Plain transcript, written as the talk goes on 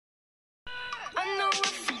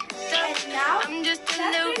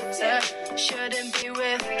shouldn't be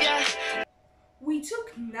with ya. We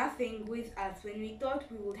took nothing with us when we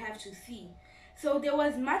thought we would have to sea, so there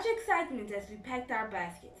was much excitement as we packed our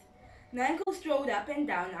baskets. Nanko strode up and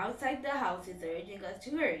down outside the houses, urging us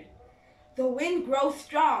to hurry. "The wind grows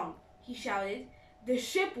strong," he shouted. "The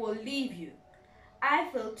ship will leave you." I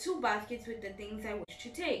filled 2 baskets with the things I wished to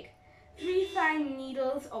take: 3 fine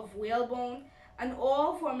needles of whalebone, an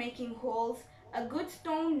awl for making holes, a good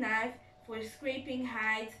stone knife for scraping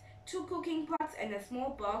hides, 2 cooking pots, and a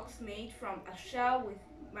small box made from a shell with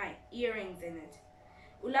my earrings in it.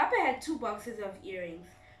 Ulape had 2 boxes of earrings,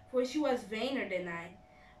 for she was vainer than I,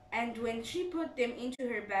 and when she put them into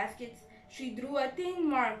her baskets, she drew a thin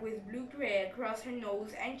mark with blue clay across her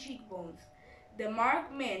nose and cheekbones. The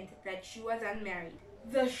mark meant that she was unmarried.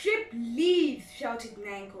 "The ship leaves," shouted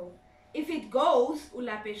Nanko. "If it goes,"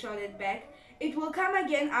 Ulape shouted back, "it will come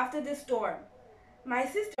again after the storm." My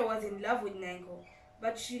sister was in love with Nanko,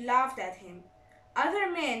 but she laughed at him. "Other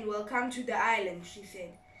men will come to the island," she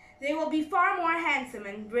said. "They will be far more handsome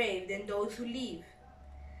and brave than those who leave.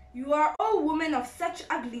 You are all women of such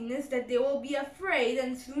ugliness that they will be afraid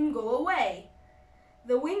and soon go away."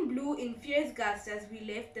 The wind blew in fierce gusts as we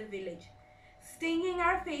left the village, stinging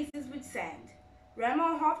our faces with sand.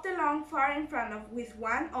 Ramo hopped along far in front with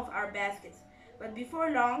one of our baskets, but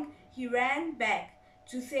before long he ran back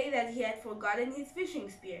to say that he had forgotten his fishing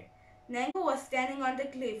spear. Nanko was standing on the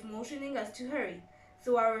cliff motioning us to hurry,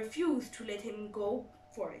 so I refused to let him go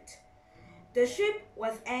for it. The ship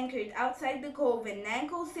was anchored outside the cove, and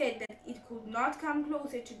Nanko said that it could not come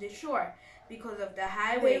closer to the shore because of the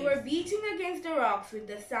high waves. They were beating against the rocks with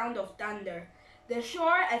the sound of thunder. The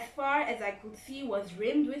shore, as far as I could see, was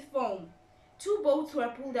rimmed with foam. 2 boats were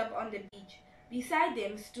pulled up on the beach. Beside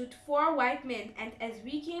them stood 4 white men, and as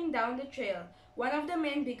we came down the trail, one of the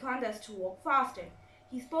men beckoned us to walk faster.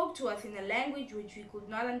 He spoke to us in a language which we could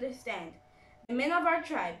not understand. The men of our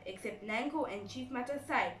tribe, except Nanko and Chief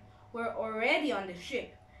Matasai, were already on the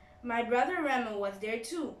ship. My brother Ramo was there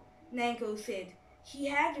too, Nanko said. He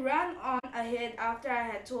had run on ahead after I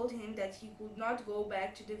had told him that he could not go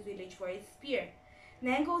back to the village for his spear.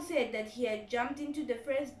 Nanko said that he had jumped into the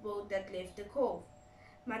first boat that left the cove.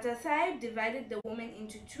 Matasai divided the women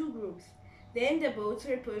into 2 groups. Then the boats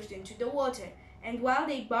were pushed into the water, and while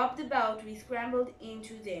they bobbed about, we scrambled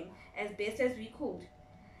into them as best as we could.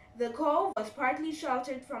 The cove was partly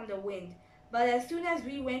sheltered from the wind, but as soon as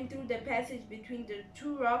we went through the passage between the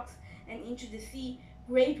 2 rocks and into the sea,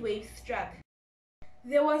 great waves struck.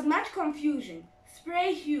 There was much confusion.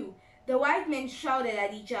 "Spray Hugh!" The white men shouted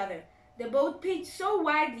at each other. The boat pitched so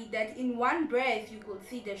widely that in one breath you could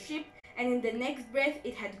see the ship, and in the next breath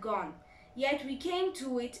it had gone. Yet we came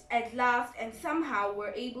to it at last and somehow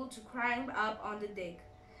were able to climb up on the deck.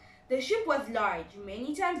 The ship was large,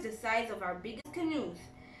 many times the size of our biggest canoes.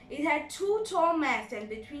 It had 2 tall masts, and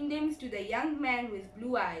between them stood a young man with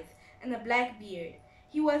blue eyes and a black beard.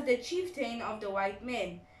 He was the chieftain of the white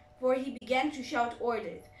men, for he began to shout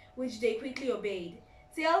orders, which they quickly obeyed.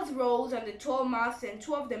 Sails rose on the tall masts, and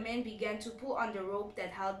 2 of the men began to pull on the rope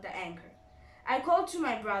that held the anchor. I called to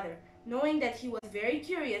my brother, knowing that he was very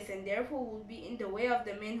curious and therefore would be in the way of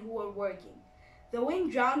the men who were working. The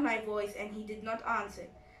wind drowned my voice, and he did not answer.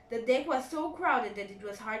 The deck was so crowded that it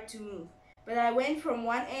was hard to move, but I went from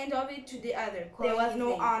one end of it to the other. There was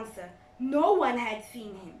no answer. No one had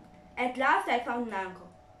seen him. At last I found Nanko.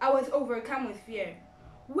 I was overcome with fear.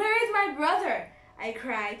 "Where is my brother?" I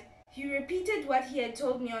cried. He repeated what he had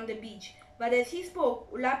told me on the beach, but as he spoke,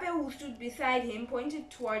 Ulape, who stood beside him, pointed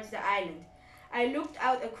towards the island. I looked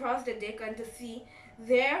out across the deck and to see,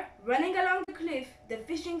 there, running along the cliff, the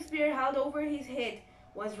fishing spear held over his head,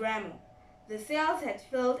 was Ramo. The sails had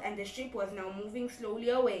filled, and the ship was now moving slowly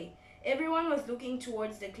away. Everyone was looking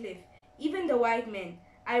towards the cliff, even the white men.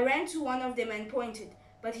 I ran to one of them and pointed,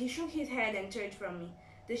 but he shook his head and turned from me.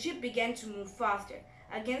 The ship began to move faster.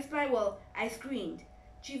 Against my will, I screamed.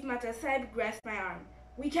 Chief Matasai grasped my arm.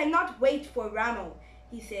 "We cannot wait for Ramo,"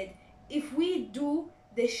 he said. "If we do,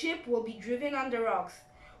 the ship will be driven on the rocks."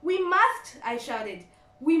 "We must!" I shouted.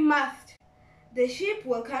 "We must!" "The ship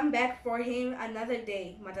will come back for him another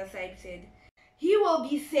day," Matasai said. "He will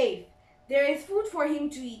be safe. There is food for him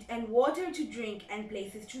to eat and water to drink and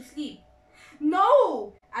places to sleep."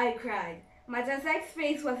 "No!" I cried. Matasai's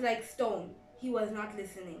face was like stone. He was not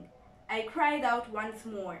listening. I cried out once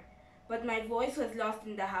more, but my voice was lost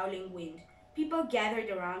in the howling wind. People gathered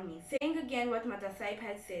around me, saying again what Matasai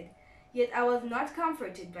had said, yet I was not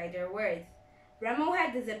comforted by their words. Ramo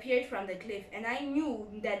had disappeared from the cliff, and I knew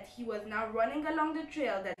that he was now running along the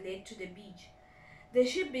trail that led to the beach. The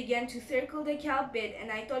ship began to circle the kelp bed,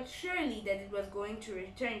 and I thought surely that it was going to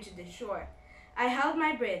return to the shore. I held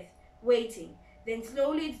my breath. waiting. Then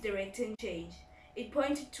slowly its direction changed. It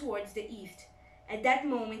pointed towards the east. At that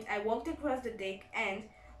moment, I walked across the deck and,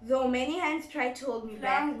 though many hands tried to hold me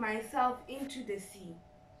back, flung myself into the sea.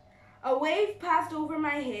 A wave passed over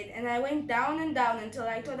my head, and I went down and down until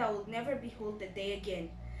I thought I would never behold the day again.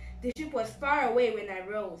 The ship was far away when I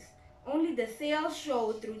rose. Only the sails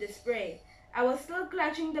showed through the spray. I was still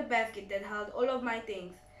clutching the basket that held all of my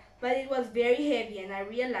things, but it was very heavy, and I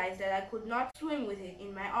realized that I could not swim with it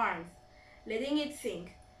in my arms. Letting it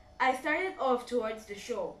sink, I started off towards the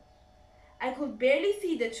shore. I could barely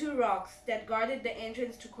see the two rocks that guarded the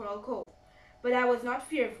entrance to Coral Cove, but I was not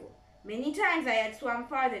fearful. Many times I had swum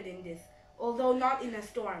farther than this, although not in a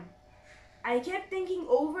storm. I kept thinking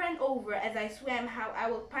over and over as I swam how I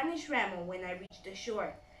would punish Ramo when I reached the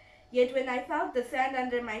shore. Yet when I felt the sand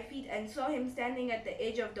under my feet and saw him standing at the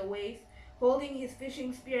edge of the waves, holding his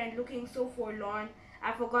fishing spear and looking so forlorn,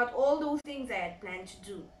 I forgot all those things I had planned to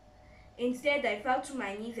do. Instead, I fell to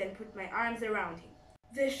my knees and put my arms around him.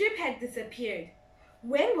 The ship had disappeared.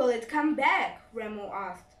 "When will it come back?" Ramo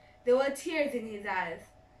asked. There were tears in his eyes.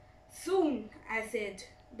 "Soon," I said.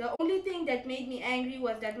 The only thing that made me angry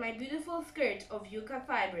was that my beautiful skirt of yucca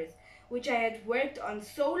fibers, which I had worked on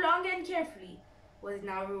so long and carefully, was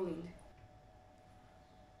now ruined.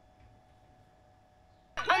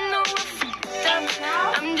 I know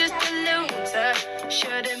I'm just a loser,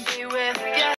 shouldn't be with you.